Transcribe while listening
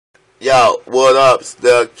Yo, what up?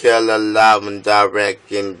 Lil Killah live and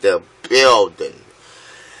direct in the building.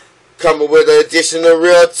 Coming with an additional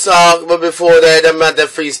real talk, but before that, I'm at the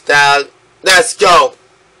freestyle. Let's go.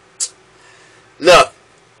 Look,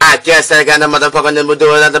 I guess I got the motherfucking number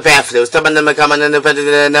doing another pamphlet. Some of them are coming in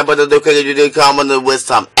the number to do you do come with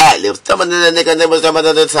some ad-libs. Some of the nigga neighbors come on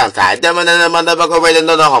the sunshine. Them and the motherfucker rated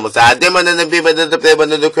on the homicide. Them and the people that play with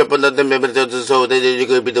the cripple of the members so that you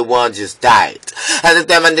could be the one just died. And the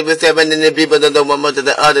time and the seven and the people that the one more to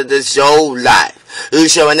the other to show life. You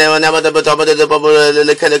showing them when I'm at the bottom of the bubble,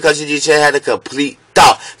 the kind of country you should have a complete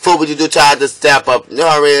thought. For what you do try to step up, you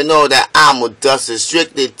already know that I'm a duster,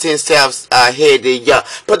 strictly 10 steps ahead of ya.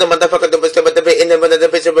 Put the motherfucker in the picture,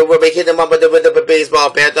 but we're hitting them up with the baseball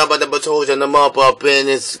bat, up with the toes and them up in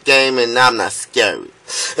this game, and I'm not scary.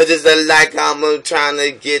 It's just like I'm trying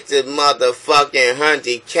to get to motherfucking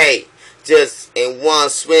 100K. Just in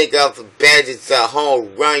one swing of a badges a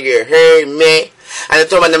home run, you heard me? And I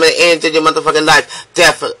told them at the end of your motherfucking life,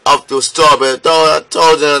 death of the story. Though I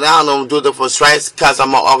told you that I don't do the first strikes, cause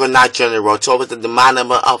I'm an organized general. Told the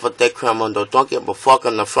monument of a dead criminal. Don't give a fuck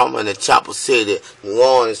on the front in the Chapel City. New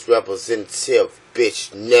Orleans representative,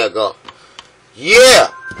 bitch, nigga. Yeah!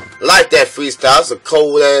 Like that freestyle. It's a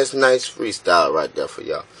cold ass, nice freestyle right there for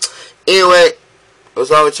y'all. Anyway,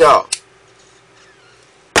 what's wrong with y'all?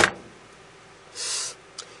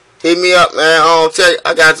 Hit me up, man.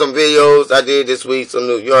 I got some videos I did this week. Some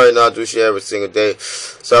new, you already know I do shit every single day.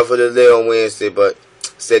 Sorry for the delay on Wednesday, but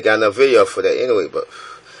still got no video for that anyway. But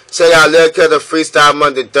check out Lil Killah Freestyle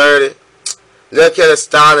Monday 30. Lil Killah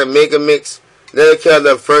Style and Mega Mix. Lil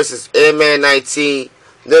Killah versus Airman 19.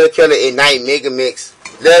 Lil Killah Ignite Mega Mix.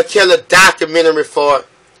 Lil Killah documentary for it.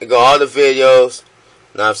 You got all the videos.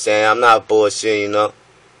 You know what I'm saying? I'm not bullshit, you know.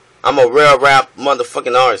 I'm a real rap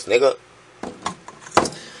motherfucking artist, nigga.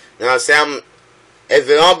 You know what I'm saying? If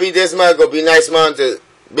it don't be this month, it's gonna be next month.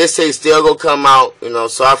 This tape still gonna come out. You know,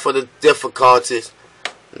 sorry for the difficulties.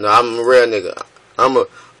 You know, I'm a real nigga. I'ma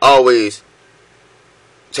always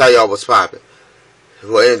tell y'all what's poppin'.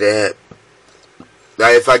 For anything happen.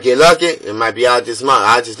 Now, if I get lucky, it might be out this month.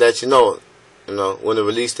 I'll just let you know. You know, when the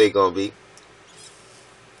release date gonna be.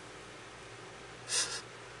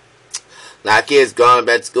 Now, kids going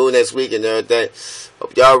back to school next week and everything.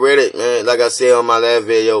 Hope y'all ready, man. Like I said on my last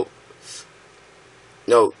video, you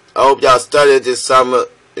know, I hope y'all studied this summer,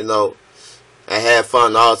 you know, and had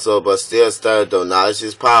fun also, but still studied though. Knowledge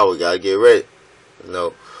is power. Gotta get ready, you know.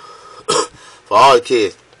 For all the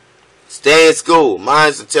kids, stay in school.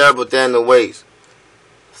 Minds are terrible than the ways.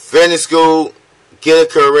 Finish school, get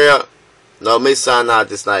a career. No, make sign out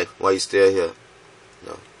this life while you still here.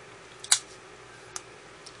 No.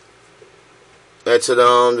 Back to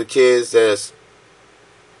the kids that's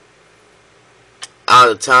out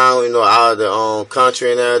of town, you know, out of the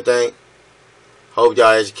country and everything. Hope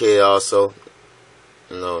y'all educated also.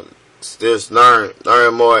 You know, just learn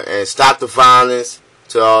more and stop the violence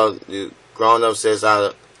to all the grown-ups that's out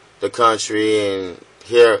of the country and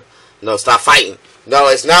here. You know, stop fighting. No,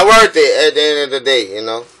 it's not worth it at the end of the day, you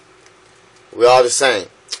know. We all the same.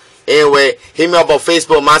 Anyway, hit me up on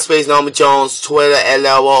Facebook, MySpace, Norman Jones, Twitter,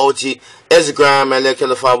 LLOG, Instagram, Lil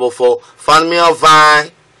Killah 504. Find me on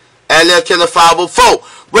Vine. Lil Killah 504.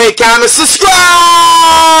 Rate, comment,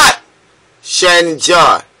 subscribe! Share and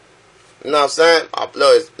enjoy. You know what I'm saying?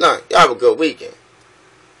 Upload is none. Y'all have a good weekend.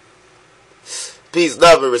 Peace,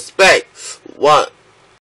 love, and respect. One.